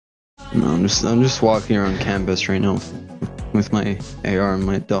No, I'm just walking around campus right now with my AR and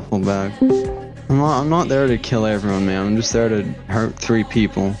my duffel bag. I'm not there to kill everyone, man. I'm just there to hurt 3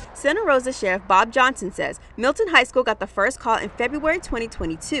 people. Santa Rosa Sheriff Bob Johnson says Milton High School got the first call in February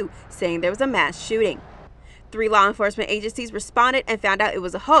 2022 saying there was a mass shooting. 3 law enforcement agencies responded and found out it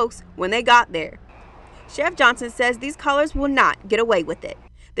was a hoax when they got there. Sheriff Johnson says these callers will not get away with it.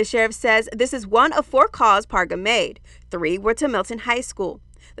 The sheriff says this is one of 4 calls Parga made. 3 were to Milton High School.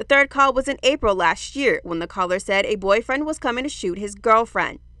 The 3rd call was in April last year when the caller said a boyfriend was coming to shoot his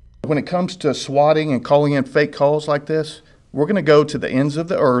girlfriend. When it comes to swatting and calling in fake calls like this, we're going to go to the ends of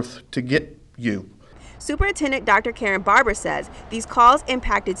the earth to get you. Superintendent Dr. Karen Barber says these calls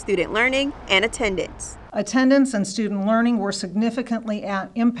impacted student learning and attendance. Attendance and student learning were significantly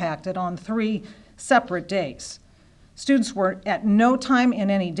impacted on 3 separate days. Students were at no time in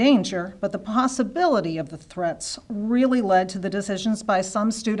any danger, but the possibility of the threats really led to the decisions by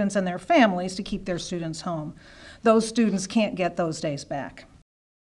some students and their families to keep their students home. Those students can't get those days back.